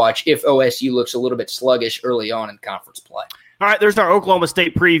storyline to watch if OSU looks a little bit sluggish early on in conference play. All right, there's our Oklahoma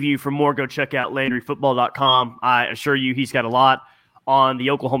State preview. For more, go check out LandryFootball.com. I assure you he's got a lot on the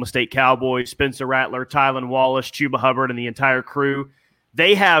Oklahoma State Cowboys, Spencer Rattler, Tylan Wallace, Chuba Hubbard, and the entire crew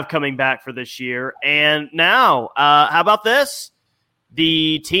they have coming back for this year. And now, how about this?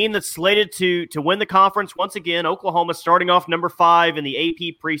 The team that's slated to win the conference once again, Oklahoma, starting off number 5 in the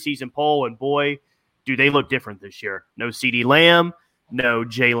AP preseason poll. And boy, do they look different this year. No CeeDee Lamb, no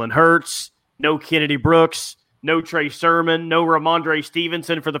Jalen Hurts, no Kennedy Brooks, no Trey Sermon, no Ramondre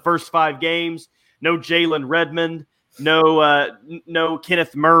Stevenson for the first 5 games, no Jalen Redmond, no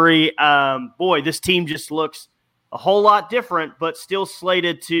Kenneth Murray. Boy, this team just looks a whole lot different, but still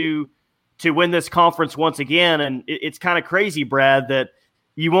slated to win this conference once again. And it's kind of crazy, Brad, that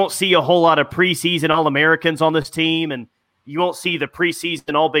you won't see a whole lot of preseason All-Americans on this team, and you won't see the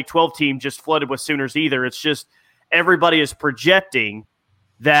preseason All-Big 12 team just flooded with Sooners either. It's just everybody is projecting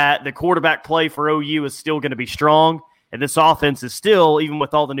that the quarterback play for OU is still going to be strong, and this offense is still, even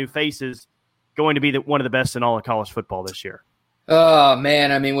with all the new faces, going to be one of the best in all of college football this year. Oh,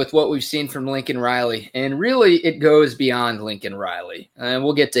 man, I mean, with what we've seen from Lincoln Riley, and really it goes beyond Lincoln Riley, and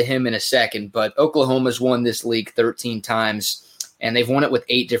we'll get to him in a second, but Oklahoma's won this league 13 times, and they've won it with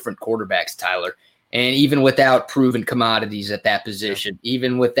 8 different quarterbacks, Tyler, and even without proven commodities at that position,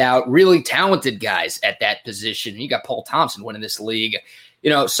 even without really talented guys at that position. You got Paul Thompson winning this league.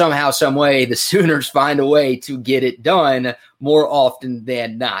 somehow, some way, the Sooners find a way to get it done more often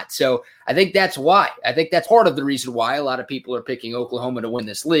than not. So I think that's why. I think that's part of the reason why a lot of people are picking Oklahoma to win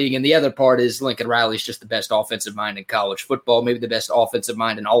this league. And the other part is Lincoln Riley's just the best offensive mind in college football, maybe the best offensive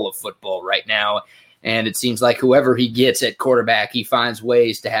mind in all of football right now. And it seems like whoever he gets at quarterback, he finds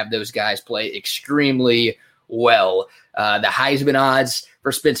ways to have those guys play extremely well. The Heisman odds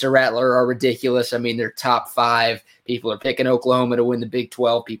for Spencer Rattler are ridiculous. I mean, they're top 5. People are picking Oklahoma to win the Big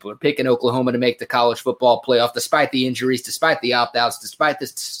 12. People are picking Oklahoma to make the college football playoff, despite the injuries, despite the opt-outs, despite the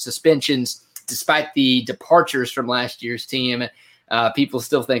suspensions, despite the departures from last year's team. People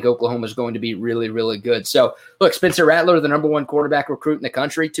still think Oklahoma is going to be really, really good. So, look, Spencer Rattler, the number 1 quarterback recruit in the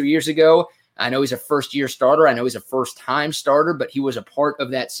country 2 years ago. I know he's a first-year starter. I know he's a first-time starter, but he was a part of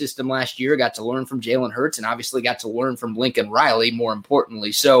that system last year, got to learn from Jalen Hurts, and obviously got to learn from Lincoln Riley, more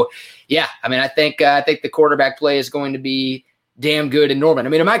importantly. So, yeah, I mean, I think the quarterback play is going to be damn good in Norman. I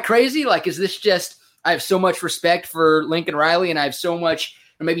mean, am I crazy? Like, is this just – I have so much respect for Lincoln Riley, and I have so much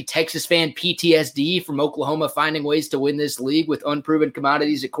maybe Texas fan PTSD from Oklahoma finding ways to win this league with unproven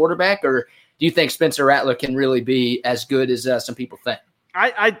commodities at quarterback, or do you think Spencer Rattler can really be as good as some people think?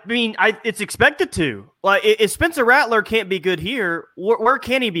 I mean, it's expected to. Like, if Spencer Rattler can't be good here, where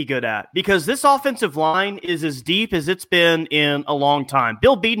can he be good at? Because this offensive line is as deep as it's been in a long time.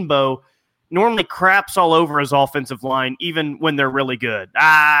 Bill Bedenbaugh normally craps all over his offensive line, even when they're really good.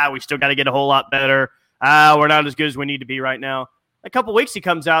 We still got to get a whole lot better. We're not as good as we need to be right now. A couple weeks he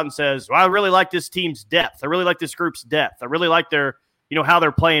comes out and says, well, I really like this team's depth. I really like this group's depth. I really like their, how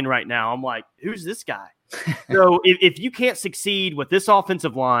they're playing right now. I'm like, who's this guy? So if you can't succeed with this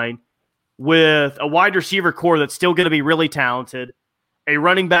offensive line, with a wide receiver core that's still going to be really talented, a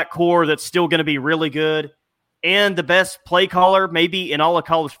running back core that's still going to be really good, and the best play caller maybe in all of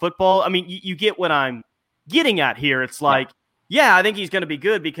college football, I mean, you get what I'm getting at here. It's like, yeah, I think he's going to be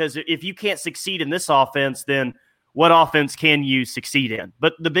good, because if you can't succeed in this offense, then what offense can you succeed in?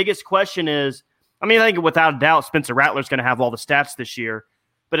 But the biggest question is, I mean, I think without a doubt Spencer Rattler's going to have all the stats this year.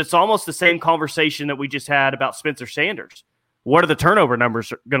 But it's almost the same conversation that we just had about Spencer Sanders. What are the turnover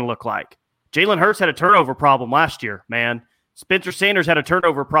numbers going to look like? Jalen Hurts had a turnover problem last year, man. Spencer Sanders had a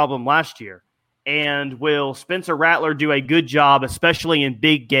turnover problem last year. And will Spencer Rattler do a good job, especially in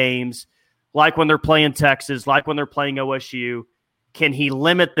big games, like when they're playing Texas, like when they're playing OSU? Can he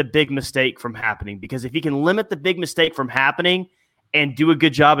limit the big mistake from happening? Because if he can limit the big mistake from happening and do a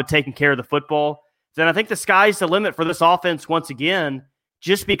good job of taking care of the football, then I think the sky's the limit for this offense once again.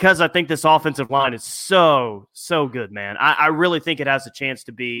 Just because I think this offensive line is so good, man. I really think it has a chance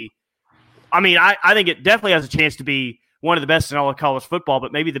to be – I think it definitely has a chance to be one of the best in all of college football,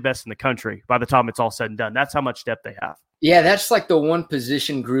 but maybe the best in the country by the time it's all said and done. That's how much depth they have. Yeah, that's like the one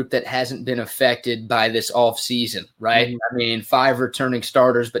position group that hasn't been affected by this offseason, right? Mm-hmm. I mean, 5 returning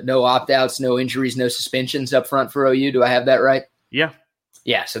starters, but no opt-outs, no injuries, no suspensions up front for OU. Do I have that right? Yeah.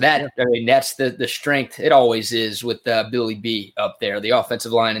 Yeah, so that's the strength. It always is with Billy B up there. The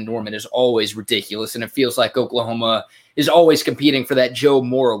offensive line in Norman is always ridiculous, and it feels like Oklahoma is always competing for that Joe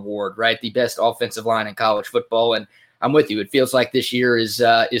Moore Award, right? The best offensive line in college football, and I'm with you. It feels like this year is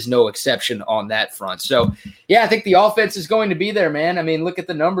no exception on that front. So, yeah, I think the offense is going to be there, man. I mean, look at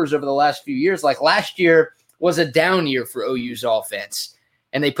the numbers over the last few years. Like last year was a down year for OU's offense,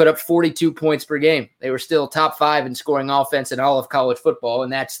 and they put up 42 points per game. They were still top 5 in scoring offense in all of college football,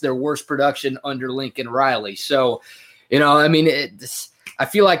 and that's their worst production under Lincoln Riley. So, I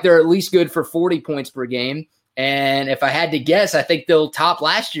feel like they're at least good for 40 points per game. And if I had to guess, I think they'll top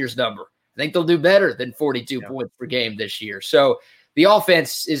last year's number. I think they'll do better than 42 points per game this year. So the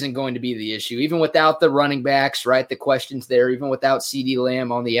offense isn't going to be the issue, even without the running backs, right? The questions there, even without CeeDee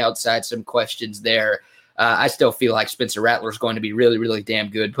Lamb on the outside, some questions there. I still feel like Spencer Rattler is going to be really, really damn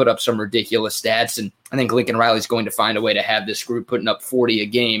good, put up some ridiculous stats, and I think Lincoln Riley's going to find a way to have this group putting up 40 a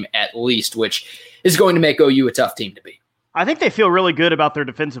game at least, which is going to make OU a tough team to beat. I think they feel really good about their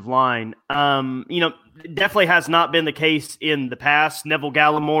defensive line. Definitely has not been the case in the past. Neville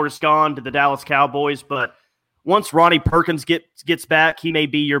Gallimore is gone to the Dallas Cowboys, but once Ronnie Perkins gets back, he may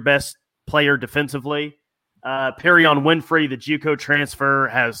be your best player defensively. Perion Winfrey, the JUCO transfer,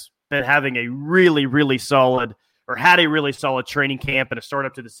 has been having a really, really solid, or had a really solid training camp and a start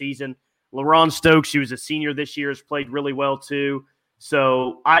up to the season. LaRon Stokes, who was a senior this year, has played really well too.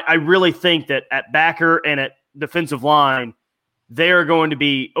 So I really think that at backer and at defensive line, they are going to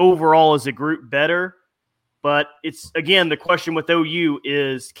be overall as a group better. But it's, again, the question with OU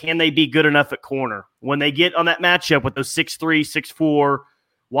is, can they be good enough at corner? When they get on that matchup with those 6'3", 6'4"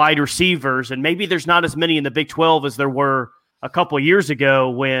 wide receivers, and maybe there's not as many in the Big 12 as there were a couple of years ago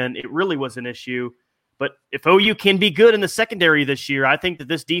when it really was an issue. But if OU can be good in the secondary this year, I think that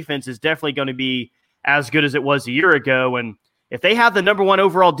this defense is definitely going to be as good as it was a year ago. And if they have the number one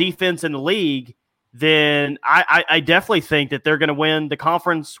overall defense in the league, then I definitely think that they're going to win the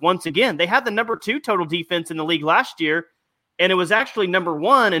conference once again. They had the number 2 total defense in the league last year, and it was actually number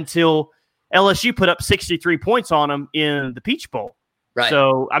 1 until LSU put up 63 points on them in the Peach Bowl. Right.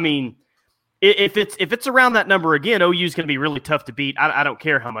 So, I mean, if it's around that number again, OU is going to be really tough to beat. I don't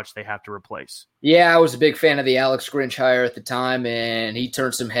care how much they have to replace. Yeah, I was a big fan of the Alex Grinch hire at the time, and he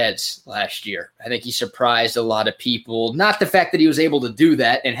turned some heads last year. I think he surprised a lot of people. Not the fact that he was able to do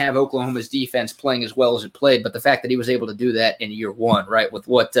that and have Oklahoma's defense playing as well as it played, but the fact that he was able to do that in year 1, right, with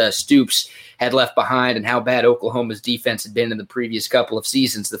what Stoops had left behind and how bad Oklahoma's defense had been in the previous couple of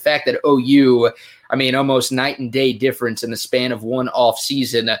seasons. The fact that OU, I mean, almost night and day difference in the span of one off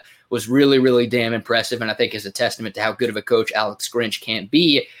season was really, really damn impressive, and I think is a testament to how good of a coach Alex Grinch can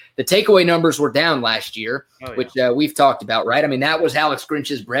be. The takeaway numbers were down last year, which we've talked about, right? I mean, that was Alex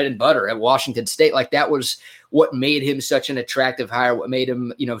Grinch's bread and butter at Washington State. Like, that was what made him such an attractive hire, what made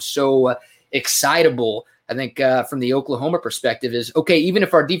him, so excitable. I think from the Oklahoma perspective is, okay, even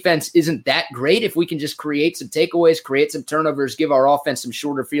if our defense isn't that great, if we can just create some takeaways, create some turnovers, give our offense some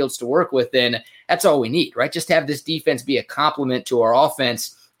shorter fields to work with, then that's all we need, right? Just have this defense be a complement to our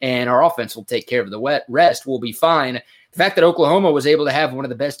offense, and our offense will take care of the rest. We'll be fine. The fact that Oklahoma was able to have one of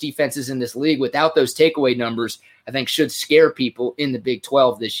the best defenses in this league without those takeaway numbers, I think should scare people in the Big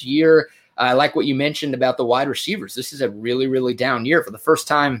 12 this year. I like what you mentioned about the wide receivers. This is a really, really down year. For the first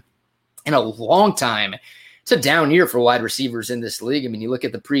time in a long time, it's a down year for wide receivers in this league. I mean, you look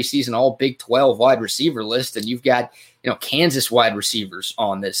at the preseason all Big 12 wide receiver list, and you've got, Kansas wide receivers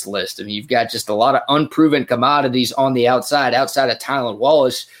on this list. I mean, you've got just a lot of unproven commodities on the outside of Tylan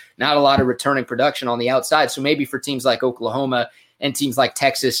Wallace, not a lot of returning production on the outside. So maybe for teams like Oklahoma and teams like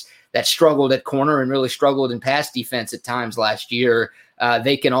Texas that struggled at corner and really struggled in pass defense at times last year,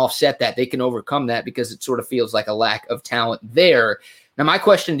 they can offset that. They can overcome that because it sort of feels like a lack of talent there. Now, my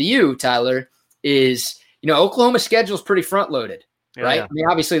question to you, Tyler, is, Oklahoma's schedule is pretty front-loaded, right? Yeah. I mean,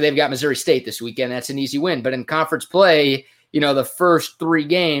 obviously, they've got Missouri State this weekend. That's an easy win. But in conference play, the first 3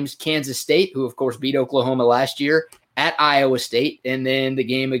 games, Kansas State, who, of course, beat Oklahoma last year, at Iowa State, and then the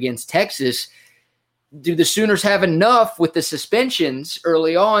game against Texas. Do the Sooners have enough with the suspensions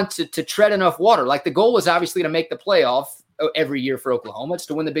early on to tread enough water? Like, the goal was obviously to make the playoff every year for Oklahoma. It's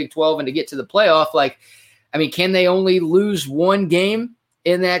to win the Big 12 and to get to the playoff. Like, I mean, can they only lose 1 game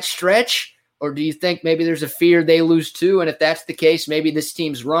in that stretch? Or do you think maybe there's a fear they lose 2? And if that's the case, maybe this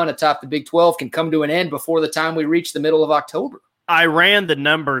team's run atop the Big 12 can come to an end before the time we reach the middle of October? I ran the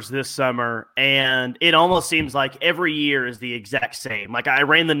numbers this summer, and it almost seems like every year is the exact same. Like, I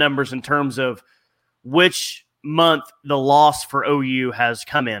ran the numbers in terms of which month the loss for OU has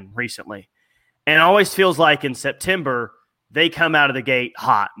come in recently. And it always feels like in September, they come out of the gate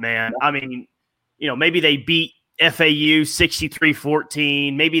hot, man. I mean, maybe they beat FAU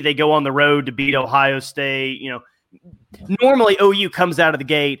 63-14. Maybe they go on the road to beat Ohio State. Normally OU comes out of the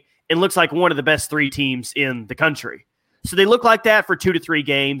gate and looks like one of the best 3 teams in the country. So they look like that for 2 to 3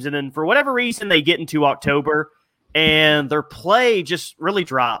 games, and then for whatever reason they get into October and their play just really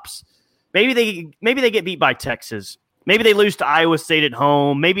drops. Maybe they get beat by Texas. Maybe they lose to Iowa State at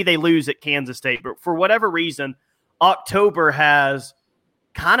home. Maybe they lose at Kansas State. But for whatever reason, October has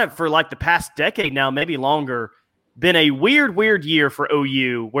kind of for like the past decade now, maybe longer, been a weird year for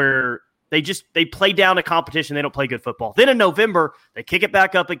OU where they play down a competition. They don't play good football. Then in November, they kick it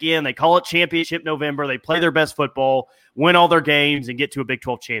back up again. They call it Championship November. They play their best football, win all their games, and get to a Big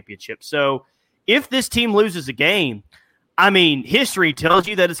 12 championship. So if this team loses a game, I mean, history tells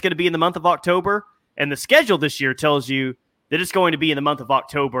you that it's going to be in the month of October, and the schedule this year tells you that it's going to be in the month of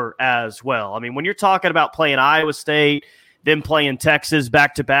October as well. I mean, when you're talking about playing Iowa State, then playing Texas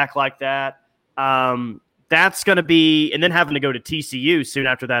back-to-back like that, that's going to be – and then having to go to TCU soon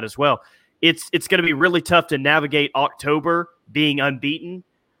after that as well. It's going to be really tough to navigate October being unbeaten.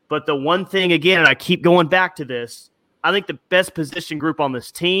 But the one thing, again, and I keep going back to this, I think the best position group on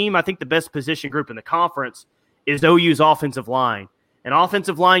this team, I think the best position group in the conference is OU's offensive line. And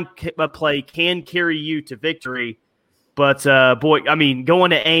offensive line play can carry you to victory. But, boy, I mean, going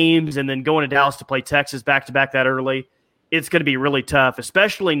to Ames and then going to Dallas to play Texas back-to-back that early, it's going to be really tough,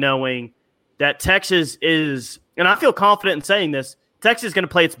 especially knowing that Texas is – and I feel confident in saying this – Texas is going to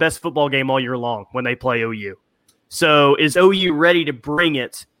play its best football game all year long when they play OU. So is OU ready to bring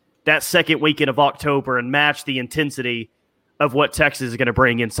it that second weekend of October and match the intensity of what Texas is going to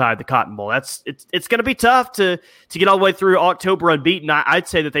bring inside the Cotton Bowl? It's going to be tough to get all the way through October unbeaten. I'd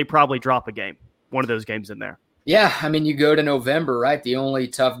say that they probably drop a game, one of those games in there. Yeah, I mean, you go to November, right? The only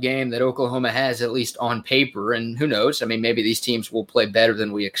tough game that Oklahoma has, at least on paper, and who knows? I mean, maybe these teams will play better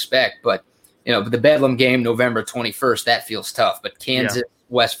than we expect, but the Bedlam game, November 21st, that feels tough. But Kansas,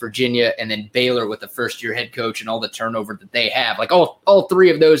 West Virginia, and then Baylor with the first-year head coach and all the turnover that they have, like all three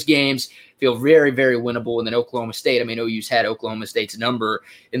of those games feel very, very winnable. And then Oklahoma State, I mean, OU's had Oklahoma State's number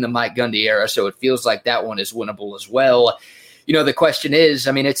in the Mike Gundy era, so it feels like that one is winnable as well. The question is,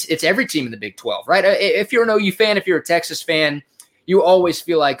 I mean, it's every team in the Big 12, right? If you're an OU fan, if you're a Texas fan, you always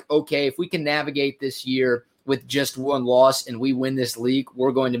feel like, okay, if we can navigate this year with just one loss and we win this league,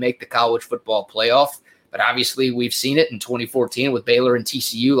 we're going to make the college football playoff. But obviously we've seen it in 2014 with Baylor and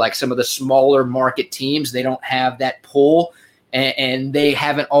TCU, like some of the smaller market teams, they don't have that pull and they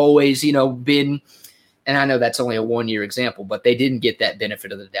haven't always, been – and I know that's only a one-year example, but they didn't get that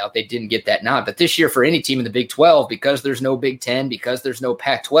benefit of the doubt. They didn't get that nod. But this year for any team in the Big 12, because there's no Big 10, because there's no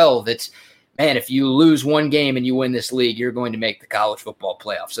Pac-12, it's, man, if you lose one game and you win this league, you're going to make the college football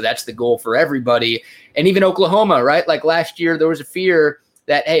playoff. So that's the goal for everybody. And even Oklahoma, right? Like last year, there was a fear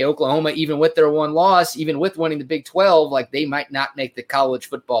that, hey, Oklahoma, even with their one loss, even with winning the Big 12, like they might not make the college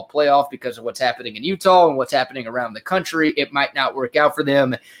football playoff because of what's happening in Utah and what's happening around the country. It might not work out for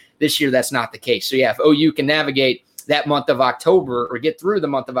them. This year, that's not the case. So, yeah, if OU can navigate that month of October or get through the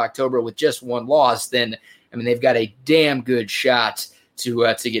month of October with just one loss, then, I mean, they've got a damn good shot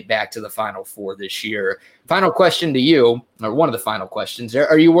to get back to the Final Four this year. Final question to you, or one of the final questions.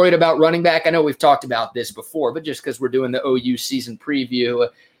 Are you worried about running back? I know we've talked about this before, but just because we're doing the OU season preview,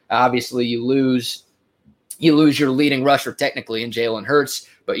 obviously you lose your leading rusher technically in Jalen Hurts,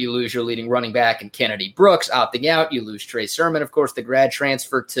 but you lose your leading running back in Kennedy Brooks opting out. You lose Trey Sermon, of course, the grad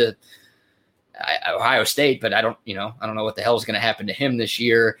transfer to Ohio State, but I don't know what the hell is going to happen to him this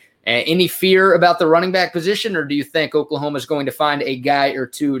year. Any fear about the running back position, or do you think Oklahoma is going to find a guy or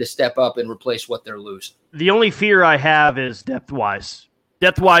two to step up and replace what they're losing? The only fear I have is depth-wise.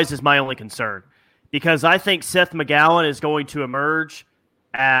 Depth-wise is my only concern because I think Seth McGowan is going to emerge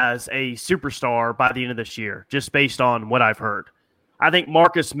as a superstar by the end of this year, just based on what I've heard. I think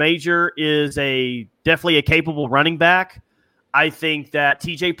Marcus Major is definitely a capable running back. I think that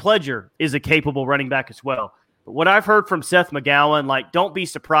TJ Pledger is a capable running back as well. But what I've heard from Seth McGowan, like, don't be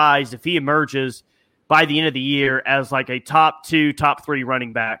surprised if he emerges by the end of the year as like a top 2, top 3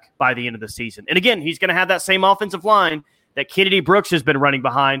 running back by the end of the season. And again, he's going to have that same offensive line that Kennedy Brooks has been running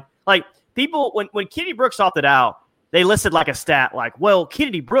behind. Like, people, when Kennedy Brooks opted out, they listed like a stat like, well,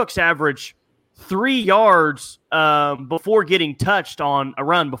 Kennedy Brooks averaged 3 yards before getting touched on a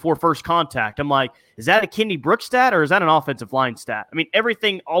run before first contact. I'm like, is that a Kennedy Brooks stat or is that an offensive line stat? I mean,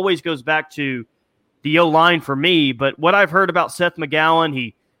 everything always goes back to the O-line for me, but what I've heard about Seth McGowan,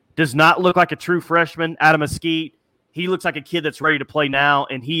 he does not look like a true freshman. Adam Mesquite, he looks like a kid that's ready to play now,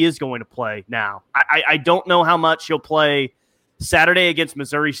 and he is going to play now. I don't know how much he'll play Saturday against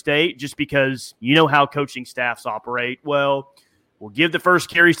Missouri State just because you know how coaching staffs operate. Well, we'll give the first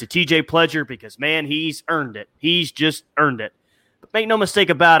carries to TJ Pledger because, man, he's earned it. He's just earned it. But make no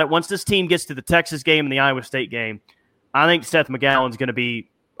mistake about it, once this team gets to the Texas game and the Iowa State game, I think Seth McGowan's going to be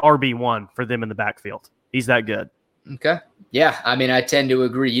RB1 for them in the backfield. He's that good. Okay. Yeah, I mean, I tend to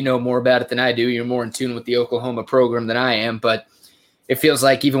agree. You know more about it than I do. You're more in tune with the Oklahoma program than I am, but it feels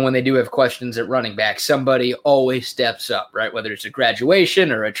like even when they do have questions at running back, somebody always steps up, right? Whether it's a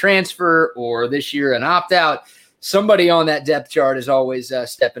graduation or a transfer or this year an opt-out, somebody on that depth chart is always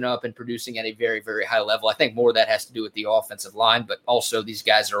stepping up and producing at a very, very high level. I think more of that has to do with the offensive line, but also these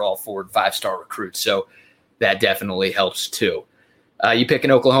guys are all 4- and 5-star recruits, so that definitely helps too. You picking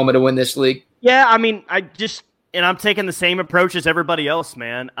Oklahoma to win this league? Yeah, I mean, I'm taking the same approach as everybody else,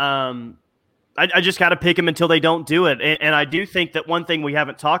 man. I just got to pick them until they don't do it. And I do think that one thing we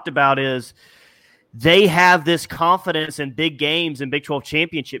haven't talked about is they have this confidence in big games and Big 12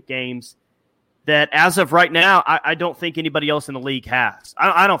 championship games that as of right now, I don't think anybody else in the league has.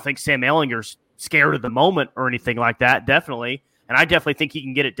 I don't think Sam Ehlinger's scared of the moment or anything like that, definitely. And I definitely think he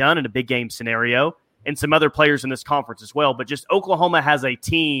can get it done in a big game scenario and some other players in this conference as well. But just Oklahoma has a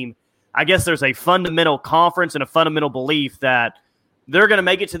team. I guess there's a fundamental conference and a fundamental belief that they're going to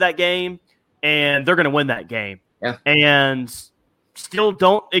make it to that game and they're going to win that game. Yeah. And still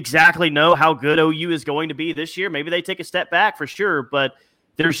don't exactly know how good OU is going to be this year. Maybe they take a step back for sure, but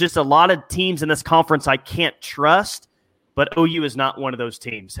there's just a lot of teams in this conference I can't trust, but OU is not one of those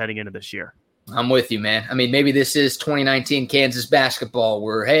teams heading into this year. I'm with you, man. I mean, maybe this is 2019 Kansas basketball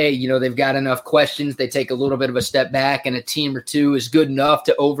where, hey, they've got enough questions. They take a little bit of a step back and a team or two is good enough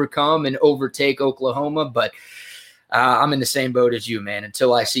to overcome and overtake Oklahoma. But I'm in the same boat as you, man.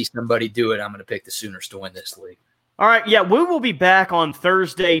 Until I see somebody do it, I'm going to pick the Sooners to win this league. All right, yeah, we will be back on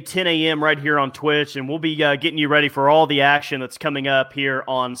Thursday, 10 a.m. right here on Twitch, and we'll be getting you ready for all the action that's coming up here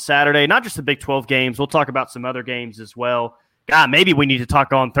on Saturday. Not just the Big 12 games. We'll talk about some other games as well. God, maybe we need to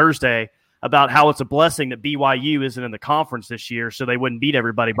talk on Thursday about how it's a blessing that BYU isn't in the conference this year so they wouldn't beat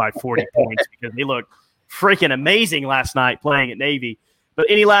everybody by 40 points because they looked freaking amazing last night playing at Navy. But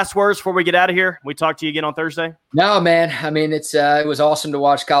any last words before we get out of here? We talk to you again on Thursday? No, man. I mean, it was awesome to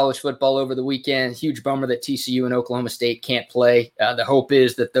watch college football over the weekend. Huge bummer that TCU and Oklahoma State can't play. The hope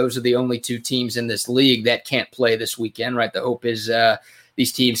is that those are the only two teams in this league that can't play this weekend, right? The hope is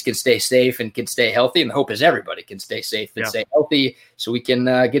these teams can stay safe and can stay healthy. And the hope is everybody can stay safe and stay healthy so we can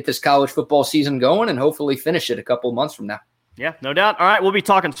get this college football season going and hopefully finish it a couple of months from now. Yeah, no doubt. All right, we'll be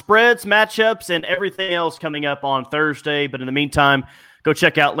talking spreads, matchups, and everything else coming up on Thursday. But in the meantime, go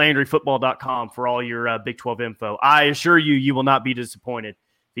check out LandryFootball.com for all your Big 12 info. I assure you, you will not be disappointed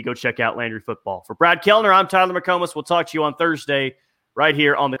if you go check out Landry Football. For Brad Kellner, I'm Tyler McComas. We'll talk to you on Thursday right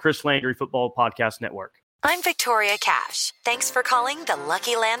here on the Chris Landry Football Podcast Network. I'm Victoria Cash. Thanks for calling the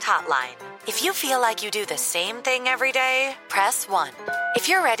Lucky Land Hotline. If you feel like you do the same thing every day, press 1. If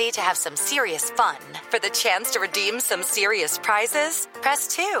you're ready to have some serious fun for the chance to redeem some serious prizes, press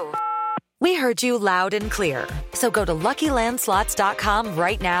 2. We heard you loud and clear. So go to LuckyLandSlots.com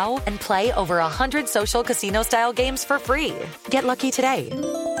right now and play over 100 social casino-style games for free. Get lucky today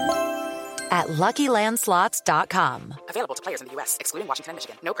at LuckyLandSlots.com. Available to players in the U.S., excluding Washington and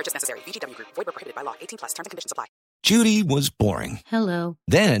Michigan. No purchase necessary. VGW Group. Void where prohibited by law. 18+. Terms and conditions apply. Judy was boring. Hello.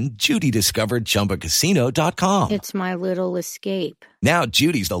 Then Judy discovered ChumbaCasino.com. It's my little escape. Now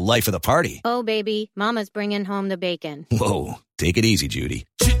Judy's the life of the party. Oh, baby, mama's bringing home the bacon. Whoa, take it easy, Judy.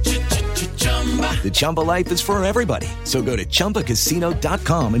 The Chumba life is for everybody. So go to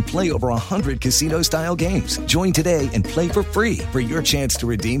ChumbaCasino.com and play over 100 casino-style games. Join today and play for free for your chance to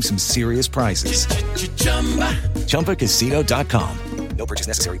redeem some serious prizes. ChumbaCasino.com. No purchase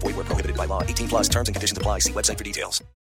necessary. Void where prohibited by law. 18+. Terms and conditions apply. See website for details.